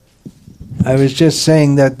I was just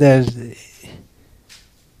saying that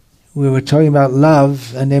we were talking about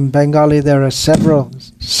love, and in Bengali there are several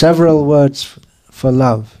words for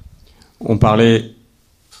love. On parlait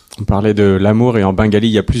de l'amour, et en bengali,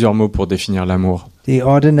 il y a plusieurs mots pour définir l'amour. The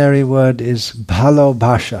ordinary word is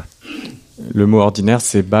bhalobasha. Le mot ordinaire,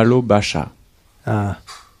 c'est balobasha.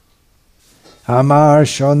 Amar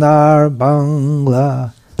shonar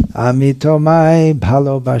bangla amitomai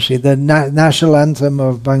bhalobashi. The national anthem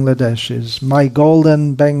of Bangladesh is My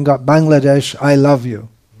Golden Bangladesh, I Love You.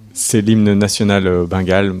 C'est l'hymne national au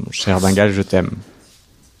Bengale. Mon cher Bengale, je t'aime.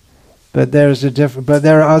 But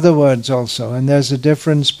there are other words also, and there's a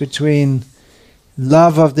difference between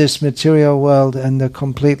love of this material world and the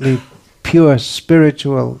completely pure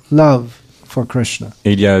spiritual love for Krishna.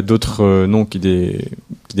 Et il y a d'autres noms qui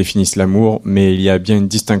définissent l'amour, mais il y a bien une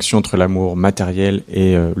distinction entre l'amour matériel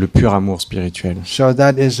et le pur amour spirituel. So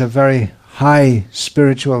that is a very high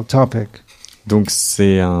spiritual topic. Donc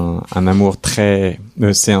c'est un amour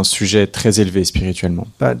c'est un sujet très élevé spirituellement.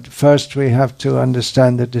 But first we have to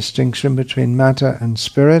understand the distinction between matter and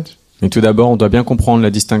spirit. Mais tout d'abord, on doit bien comprendre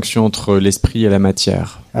la distinction entre l'esprit et la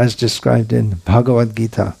matière. As described in Bhagavad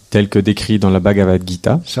Gita. Tel que décrit dans la Bhagavad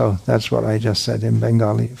Gita. So that's what I just said in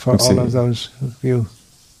Bengali for all of those of you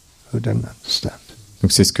who don't understand.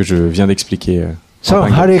 Donc c'est ce que je viens d'expliquer. So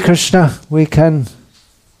Hare Krishna, we can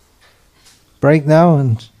break now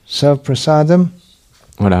and serve prasadam.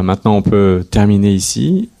 Voilà, maintenant on peut terminer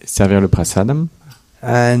ici, servir le prasadam.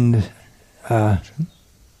 And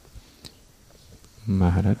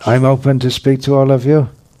Maharaj. I'm open to speak to all of you.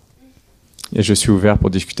 Et je suis ouvert pour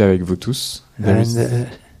discuter avec vous tous. And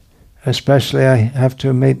especially I have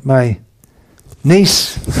to meet my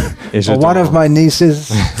niece, or one of my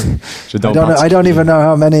nieces. I don't even know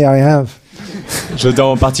how many I have. Je dois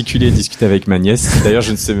en particulier discuter avec ma nièce. D'ailleurs,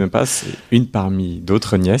 je ne sais même pas, c'est une parmi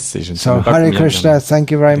d'autres nièces et je ne sais même pas combien. Hare Krishna,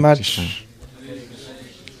 thank you very much.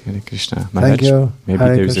 Hare Krishna. Maharaj, thank you. Maybe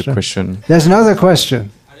Hare there is Krishna. a question. There's another question.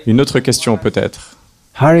 Une autre question peut-être.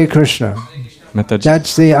 Hare Krishna. Mataji.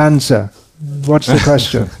 That's the answer. What's the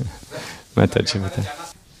question? Mataji.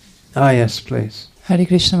 Ah, yes, please. Hare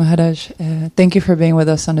Krishna Maharaj. Thank you for being with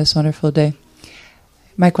us on this wonderful day.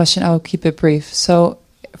 My question, I will keep it brief. So,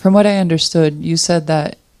 from what I understood, you said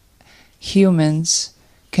that humans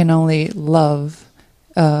can only love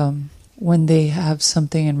when they have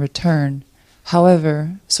something in return. However,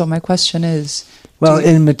 so my question is... Well,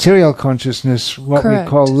 in material consciousness, what Correct. we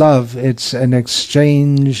call love, it's an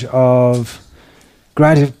exchange of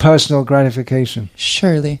personal gratification.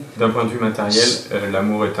 Surely. D'un point de vue matériel,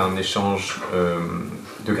 l'amour est un échange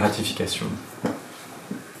de gratification.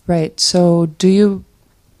 Right. So, do you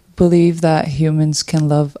believe that humans can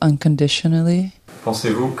love unconditionally?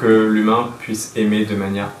 Pensez-vous que l'humain puisse aimer de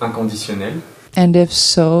manière inconditionnelle? And if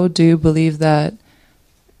so, do you believe that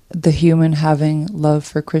the human having love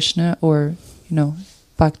for Krishna or,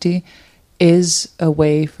 bhakti is a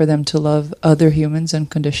way for them to love other humans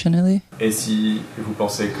unconditionally? Et si vous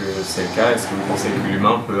pensez que c'est le cas, est-ce que vous pensez que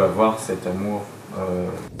l'humain peut avoir cet amour?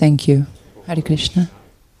 Thank you. Hare Krishna.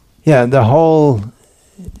 Yeah, the whole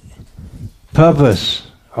purpose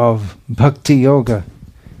of bhakti yoga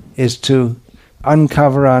is to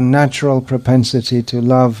uncover our natural propensity to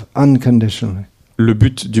love unconditionally. Le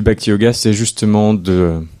but du bhakti yoga, c'est justement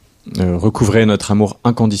de recouvrer notre amour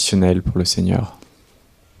inconditionnel pour le Seigneur.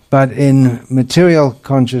 But in material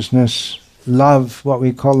consciousness, love, what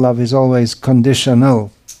we call love, is always conditional.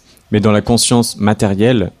 Mais dans la conscience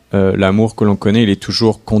matérielle, l'amour que l'on connaît, il est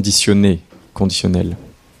toujours conditionnel.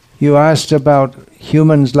 You asked about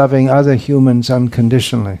humans loving other humans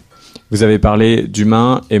unconditionally. Vous avez parlé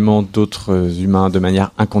d'humains aimant d'autres humains de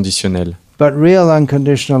manière inconditionnelle. But real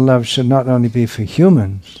unconditional love should not only be for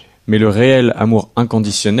humans. Mais le réel amour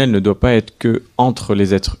inconditionnel ne doit pas être que entre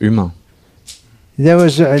les êtres humains.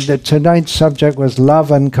 Tonight's subject was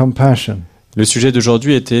love and compassion. Le sujet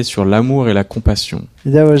d'aujourd'hui était sur l'amour et la compassion.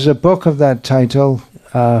 There was a book of that title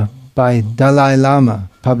by Dalai Lama,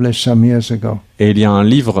 published some years ago. Et il y a un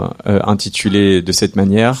livre intitulé de cette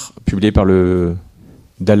manière, publié par le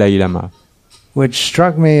Dalai Lama, which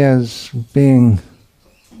struck me as being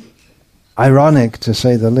ironic, to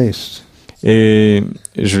say the least. Et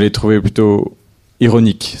je l'ai trouvé plutôt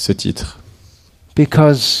ironique, ce titre.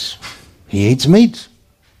 Because he eats meat.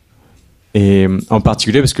 Et en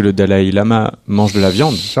particulier parce que le Dalai Lama mange de la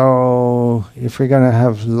viande. So, if we're going to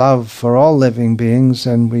have love for all living beings,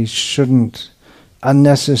 then we shouldn't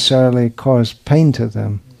unnecessarily cause pain to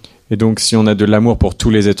them. Et donc, si on a de l'amour pour tous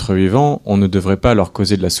les êtres vivants, on ne devrait pas leur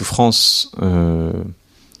causer de la souffrance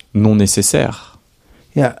non nécessaire.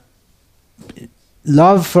 Yeah.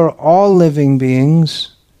 Love for all living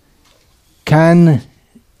beings can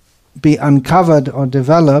be uncovered or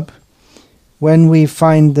develop when we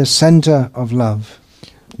find the center of love.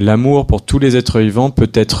 L'amour pour tous les êtres vivants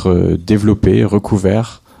peut être développé,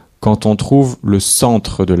 recouvert, quand on trouve le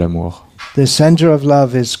centre de l'amour. The center of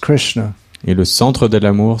love is Krishna. Et le centre de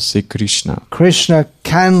l'amour, c'est Krishna. Krishna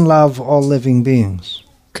can love all living beings.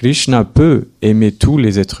 Krishna peut aimer tous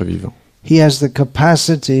les êtres vivants. He has the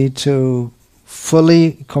capacity to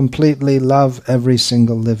fully, completely love every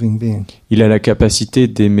single living being. Il a la capacité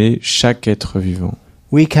d'aimer chaque être vivant.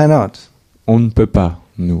 We cannot. On ne peut pas,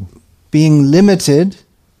 nous. Being limited,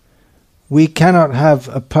 we cannot have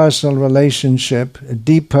a personal relationship, a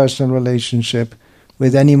deep personal relationship,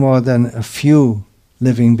 with any more than a few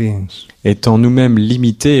living beings. Étant nous-mêmes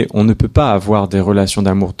limités, on ne peut pas avoir des relations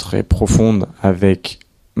d'amour très profondes avec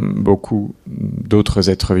beaucoup d'autres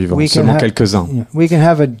êtres vivants, seulement quelques-uns. Yeah, we can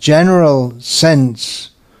have a general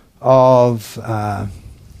sense of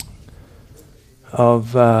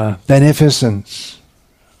beneficence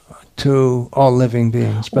to all living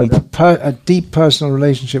beings, but a deep personal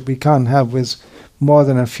relationship we can't have with more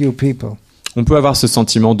than a few people. On peut avoir ce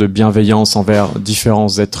sentiment de bienveillance envers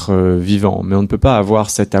différents êtres vivants, mais on ne peut pas avoir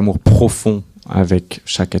cet amour profond avec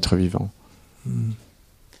chaque être vivant.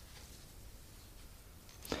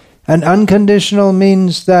 And unconditional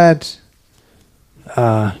means that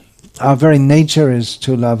our very nature is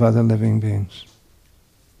to love other living beings.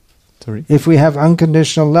 Sorry? If we have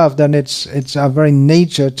unconditional love, then it's our very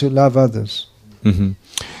nature to love others. Mm-hmm.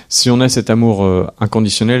 Si on a cet amour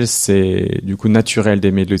inconditionnel, c'est du coup naturel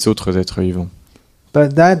d'aimer les autres êtres vivants.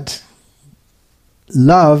 But that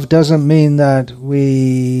love doesn't mean that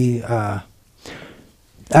we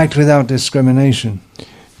act without discrimination.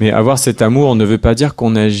 Mais avoir cet amour ne veut pas dire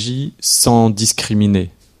qu'on agit sans discriminer.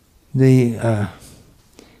 There's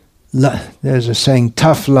a saying,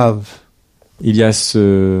 tough love. Il y a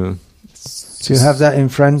Do you have that in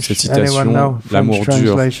French? cette citation, Anyone know l'amour French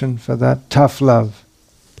dur. translation for that? Tough love.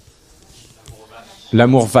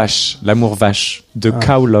 L'amour vache, de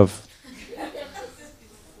cow love.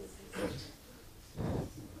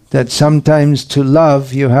 That sometimes to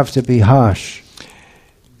love you have to be harsh.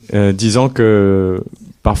 Disant que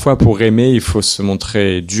parfois pour aimer, il faut se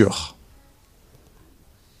montrer dur.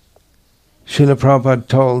 Srila Prabhupada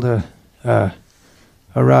told a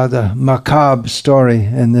rather macabre story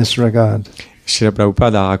in this regard. Srila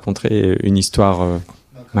Prabhupada a raconté une histoire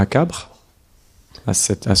macabre à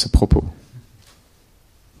ce propos.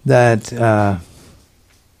 That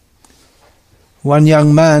one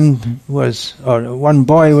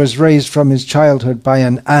boy was raised from his childhood by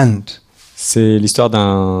an ant. C'est l'histoire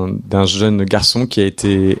d'un jeune garçon qui a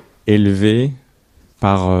été élevé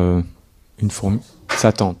par une fourmi,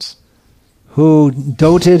 sa tante. Who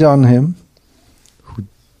doted on him.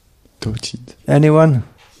 Doted. Anyone?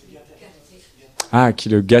 Ah, qui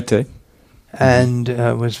le gâtait. And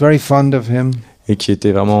was very fond of him. Et qui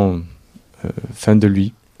était vraiment fan de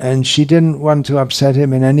lui. And she didn't want to upset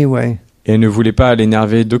him in any way. Et elle ne voulait pas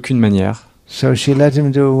l'énerver d'aucune manière. So she let him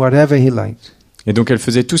do whatever he liked. Et donc elle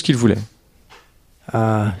faisait tout ce qu'il voulait.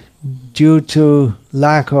 Due to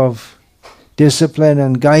lack of discipline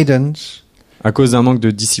and guidance, à cause d'un manque de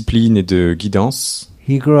discipline et de guidance,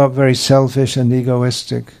 he grew up very selfish and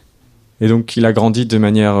egoistic. Et donc il a grandi de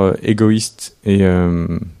manière égoïste et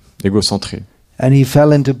égocentrée. And he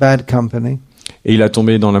fell into bad company. Et il a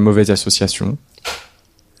tombé dans la mauvaise association.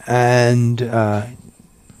 And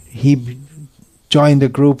he joined a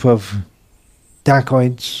group of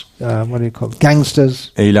dacoits,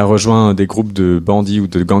 gangsters. Et il a rejoint des groupes de bandits ou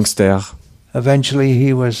de gangsters. Eventually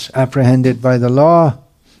he was apprehended by the law.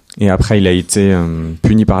 Et après il a été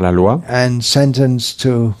puni par la loi. And sentenced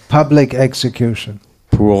to public execution.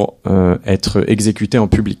 Pour être exécuté en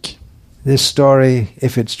public. This story,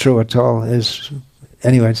 if it's true at all, is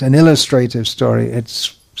anyway, it's an illustrative story.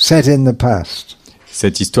 It's set in the past.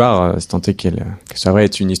 Cette histoire, c'est tenté qu'elle soit vraie,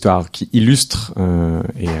 est une histoire qui illustre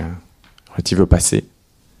et relative au passé.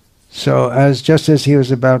 So, just as he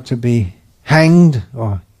was about to be hanged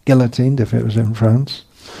or guillotined, if it was in France.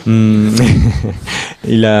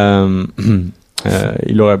 Il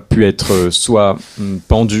aurait pu être soit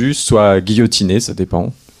pendu, soit guillotiné, ça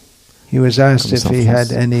dépend. He was asked if he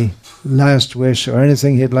had any last wish or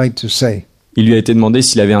anything he'd like to say. Il lui a été demandé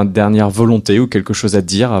s'il avait une dernière volonté ou quelque chose à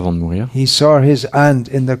dire avant de mourir. He saw his aunt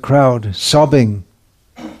in the crowd sobbing.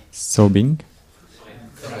 Sobbing?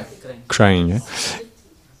 Crying.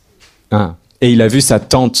 Ah. Et il a vu sa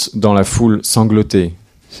tante dans la foule sangloter.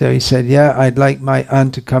 So he said, "Yeah, I'd like my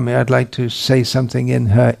aunt to come here. I'd like to say something in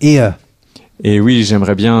her ear." Et oui,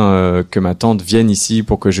 j'aimerais bien que ma tante vienne ici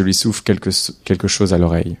pour que je lui souffle quelque chose à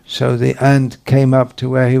l'oreille. So the ant came up to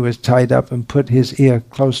where he was tied up and put his ear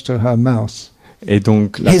close to her mouth. Et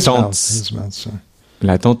donc His mouth, sorry.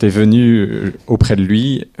 la tante est venue auprès de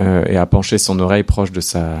lui et a penché son oreille proche de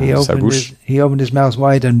sa bouche. He opened his mouth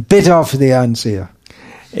wide and bit off the ant's ear.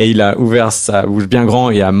 Et il a ouvert sa bouche bien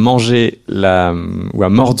grand et a mordu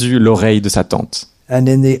l'oreille de sa tante. And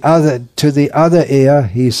to the other ear,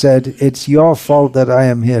 he said, "It's your fault that I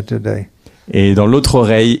am here today." Et dans l'autre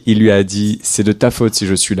oreille, il lui a dit, c'est de ta faute si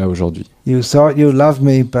je suis là aujourd'hui. You thought you loved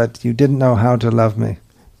me, but you didn't know how to love me.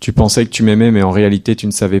 Tu pensais que tu m'aimais, mais en réalité, tu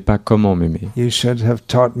ne savais pas comment m'aimer. You should have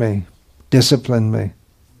taught me, disciplined me.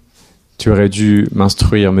 Tu aurais dû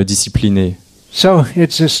m'instruire, me discipliner. So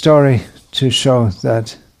it's a story to show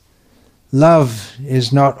that love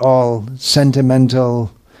is not all sentimental,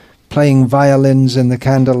 playing violins in the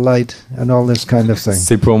candlelight and all this kind of thing.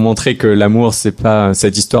 C'est pour montrer que l'amour, c'est pas.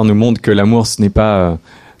 Cette histoire nous montre que l'amour, ce n'est pas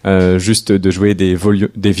juste de jouer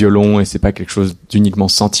des violons et c'est pas quelque chose d'uniquement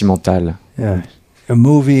sentimental. Yeah. A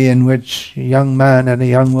movie in which a young man and a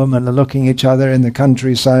young woman are looking each other in the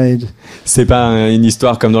countryside. C'est pas une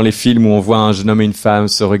histoire comme dans les films où on voit un jeune homme et une femme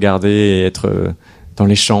se regarder et être dans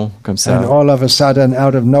les champs comme ça. And all of a sudden,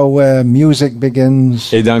 out of nowhere, music begins.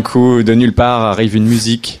 Et d'un coup, de nulle part arrive une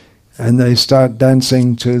musique. And they start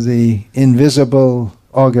dancing to the invisible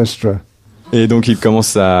orchestra. Et donc ils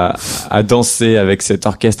commencent à danser avec cet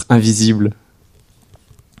orchestre invisible.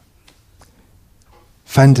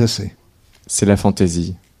 Fantasy. C'est la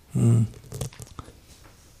fantaisie.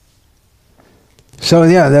 So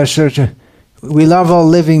yeah, we love all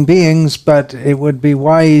living beings, but it would be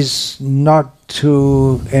wise not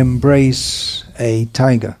to embrace a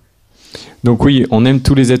tiger. Donc oui, on aime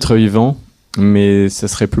tous les êtres vivants, mais ce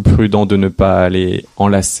serait plus prudent de ne pas aller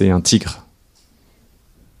enlacer un tigre.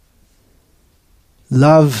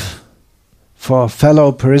 Love for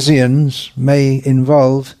fellow Parisians may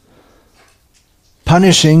involve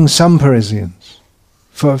punishing some Parisians.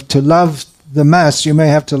 To love the mass, you may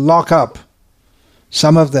have to lock up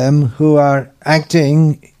some of them who are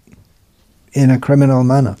acting in a criminal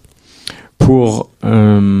manner. Pour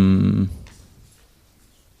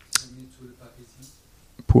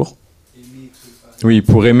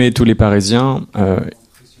aimer tous les Parisiens,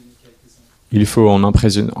 il faut en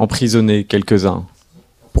emprisonner quelques-uns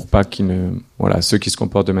pour pas ceux qui se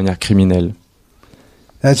comportent de manière criminelle.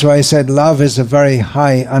 That's why I said love is a very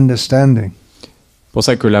high understanding. C'est pour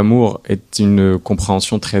ça que l'amour est une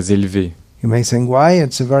compréhension très élevée. You may think, why?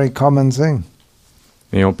 It's a very common thing.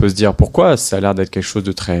 Et on peut se dire pourquoi, ça a l'air d'être quelque chose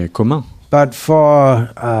de très commun. But for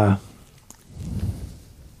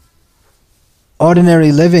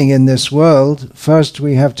ordinary living in this world, first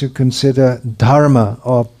we have to consider dharma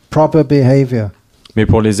or proper behavior. Mais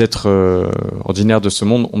pour les êtres ordinaires de ce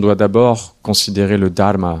monde, on doit d'abord considérer le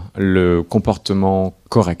dharma, le comportement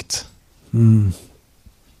correct.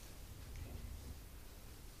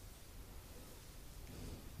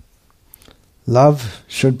 Love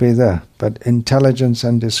should be there, but intelligence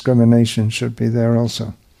and discrimination should be there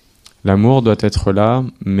also. L'amour doit être là,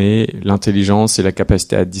 mais l'intelligence et la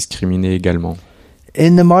capacité à discriminer également.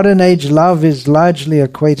 In the modern age, love is largely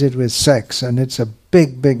equated with sex, and it's a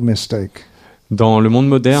big, big mistake. Dans le monde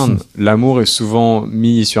moderne, l'amour est souvent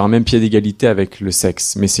mis sur un même pied d'égalité avec le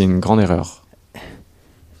sexe, mais c'est une grande erreur.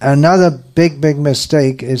 Another big, big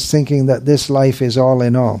mistake is thinking that this life is all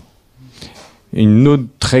in all. Une autre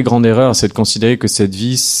très grande erreur, c'est de considérer que cette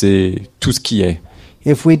vie, c'est tout ce qui est.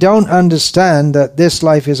 If we don't understand that this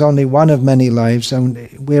life is only one of many lives and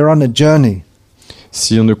we're on a journey.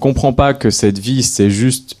 Si on ne comprend pas que cette vie, c'est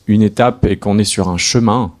juste une étape et qu'on est sur un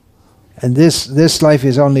chemin, And this life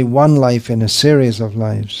is only one life in a series of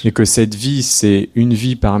lives. et que cette vie, c'est une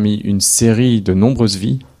vie parmi une série de nombreuses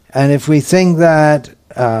vies, And if we think that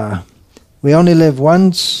we only live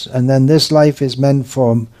once and then this life is meant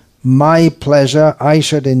for my pleasure, I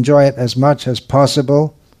should enjoy it as much as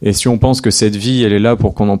possible. et si on pense que cette vie, elle est là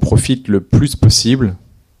pour qu'on en profite le plus possible,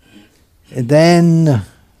 Then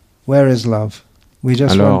where is love? We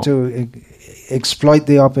just Alors, want to exploit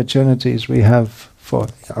the opportunities we have for.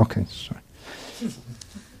 Okay, sorry.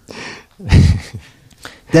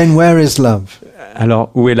 Then where is love?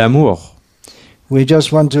 alors où est l'amour? We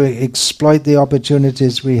just want to exploit the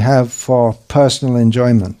opportunities we have for personal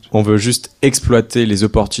enjoyment. On veut juste exploiter les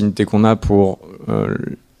opportunités qu'on a pour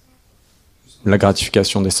la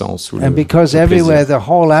gratification des sens ou And because le everywhere plaisir. the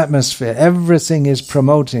whole atmosphere, everything is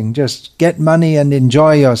promoting just get money and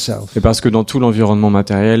enjoy yourself. Et parce que dans tout l'environnement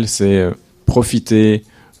matériel, c'est profiter,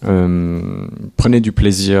 prenez du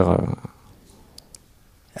plaisir.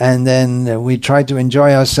 and then we try to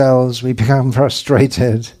enjoy ourselves, we become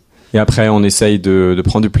frustrated. Et après, on essaye de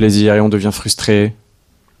prendre du plaisir et on devient frustré.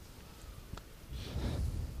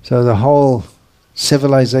 So the whole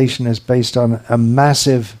civilization is based on a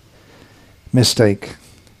massive mistake.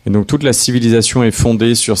 Et donc toute la civilisation est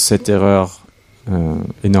fondée sur cette erreur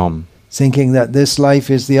énorme. Thinking that this life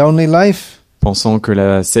is the only life, Pensant que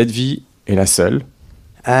cette vie est la seule,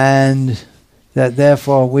 and that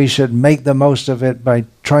therefore we should make the most of it by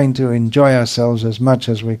trying to enjoy ourselves as much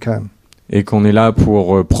as we can. et qu'on est là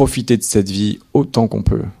pour profiter de cette vie autant qu'on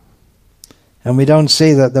peut. And we don't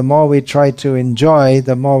see that the more we try to enjoy,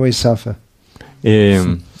 the more we suffer. Et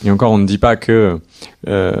encore, on ne dit pas que...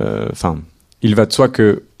 il va de soi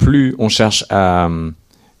que plus on cherche à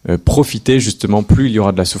profiter, justement, plus il y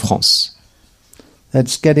aura de la souffrance.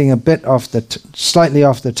 That's getting a bit slightly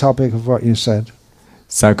off the topic of what you said.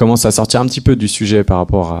 Ça commence à sortir un petit peu du sujet par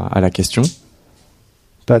rapport à la question.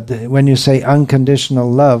 But when you say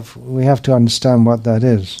unconditional love, we have to understand what that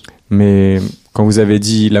is. Mais quand vous avez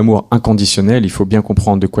dit l'amour inconditionnel, il faut bien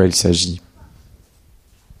comprendre de quoi il s'agit.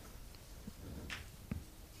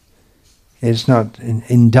 It's not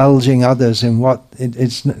indulging others in what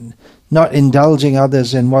it's not indulging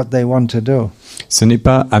others in what they want to do. Ce n'est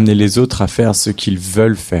pas amener les autres à faire ce qu'ils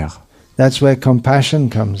veulent faire. That's where compassion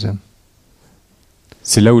comes in.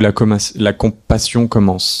 C'est là où la compassion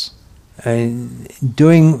commence.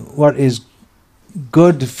 Doing what is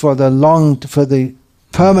good for the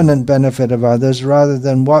permanent benefit of others rather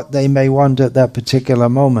than what they may want at that particular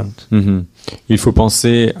moment. Mm-hmm. Il faut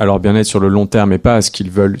penser à leur bien-être sur le long terme et pas à ce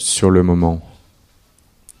qu'ils veulent sur le moment.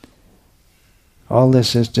 All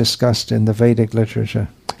this is discussed in the Vedic literature.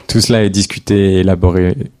 Tout cela est discuté et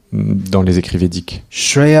élaboré dans les écrits védiques.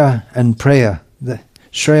 Shreya and Preya.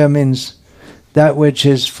 Shreya means that which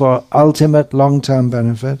is for ultimate long-term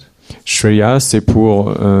benefit. Shreya, c'est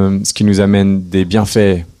pour ce qui nous amène des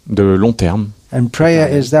bienfaits de long terme. And Preya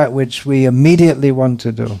is that which we immediately want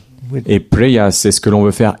to do. Et Preya, c'est ce que l'on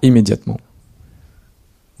veut faire immédiatement.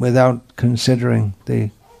 Without considering the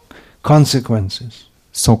consequences.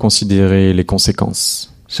 Sans considérer les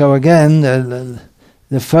conséquences. So again,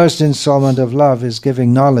 the first installment of love is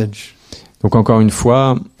giving knowledge. Donc encore une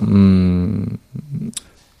fois, une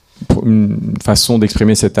façon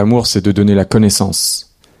d'exprimer cet amour, c'est de donner la connaissance.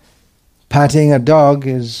 Patting a dog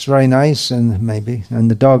is very nice, and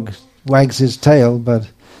the dog wags his tail, but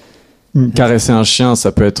caresser un chien,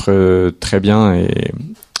 ça peut être très bien et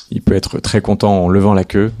il peut être très content en levant la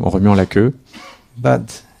queue, en remuant la queue.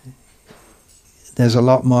 But there's a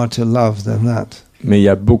lot more to love than that. Mais il y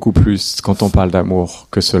a beaucoup plus quand on parle d'amour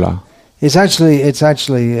que cela. It's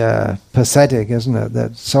actually pathetic, isn't it,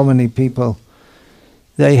 that so many people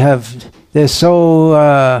they're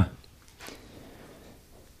so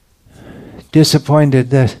disappointed,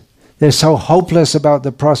 that they're so hopeless about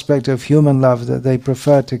the prospect of human love that they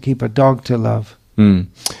prefer to keep a dog to love.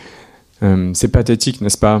 C'est pathétique,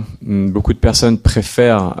 n'est-ce pas? Beaucoup de personnes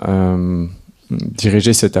préfèrent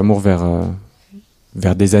diriger cet amour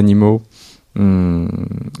vers des animaux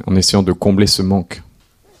en essayant de combler ce manque.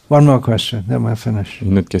 One more question, then we'll finish.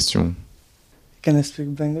 Une autre question. Can I speak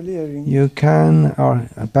Bengali or English? You can, or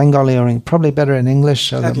Bengali or probably better in English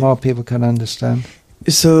so that more people can understand.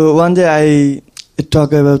 So one day I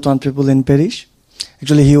talk about one people in parish.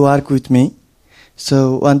 Actually, he work with me.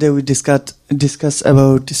 So one day we discuss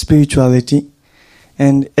about spirituality,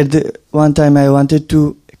 and one time I wanted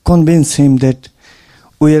to convince him that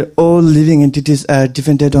we are all living entities are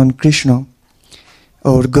dependent on Krishna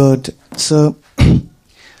or God. So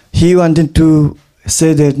he wanted to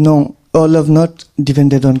say that no, all of not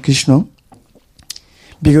dependent on Krishna,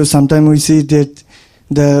 because sometimes we see that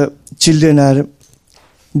the children are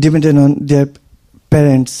dependent on their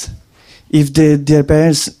parents. If their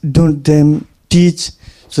parents don't them teach,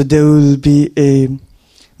 so they will be a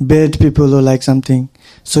bad people or like something.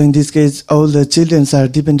 So in this case, all the children are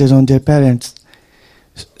dependent on their parents.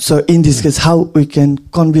 So in this case, how we can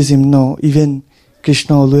convince him? No, even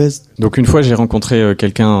Krishna always. Donc une fois, j'ai rencontré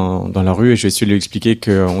quelqu'un dans la rue et j'ai essayé de lui expliquer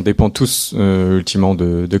qu'on dépend tous ultimement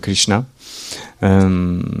de Krishna.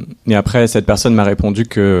 Et après, cette personne m'a répondu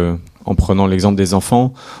que, en prenant l'exemple des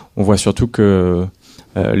enfants, on voit surtout que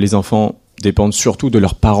les enfants dépendent surtout de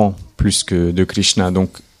leurs parents plus que de Krishna. Donc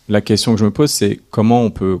la question que je me pose, c'est comment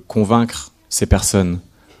on peut convaincre ces personnes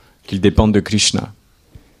qu'ils dépendent de Krishna.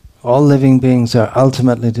 All living beings are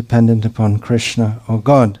ultimately dependent upon Krishna or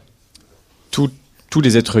God. Tous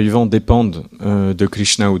les êtres vivants dépendent de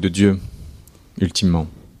Krishna ou de Dieu, ultimement.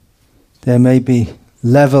 There may be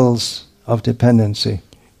levels of dependency.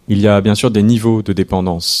 Il y a bien sûr des niveaux de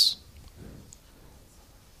dépendance.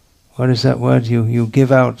 what is that word? You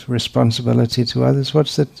give out responsibility to others.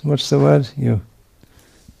 What's the word? You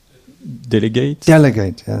Delegate.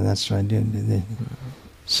 delegate. Yeah, that's right.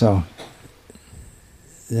 So,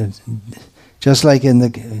 just like in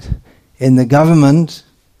the government,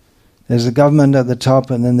 there's a government at the top,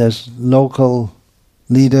 and then there's local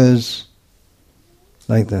leaders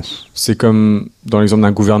like this. C'est comme dans l'exemple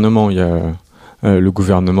d'un gouvernement, il y a le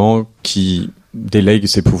gouvernement qui délègue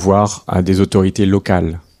ses pouvoirs à des autorités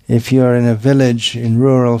locales. If you're in a village in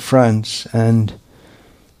rural France and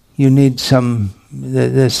you need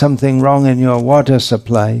there's something wrong in your water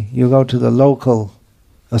supply, you go to the local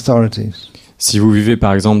authorities. Si vous vivez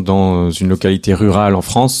par exemple dans une localité rurale en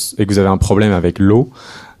France et que vous avez un problème avec l'eau,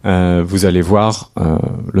 vous allez voir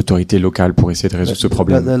l'autorité locale pour essayer de résoudre ce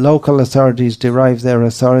problème. But the local authorities derive their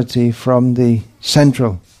authority from the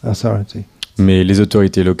central authority. Mais les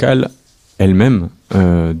autorités locales elles-mêmes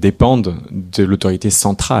dépendent de l'autorité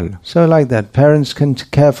centrale. So like that, parents can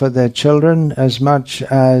care for their children as much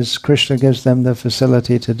as Krishna gives them the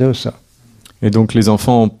facility to do so. Et donc les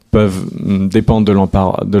enfants peuvent dépendre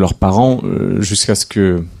de leurs parents jusqu'à ce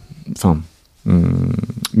que...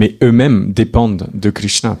 mais eux-mêmes dépendent de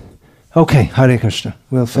Krishna. Okay, Hare Krishna.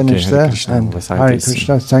 We'll finish Hare there. Krishna, And on va s'arrêter Hare ici.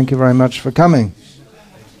 Krishna, thank you very much for coming.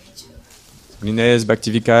 Inès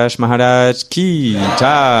Bhaktivikash Maharaj ki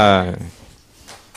jai.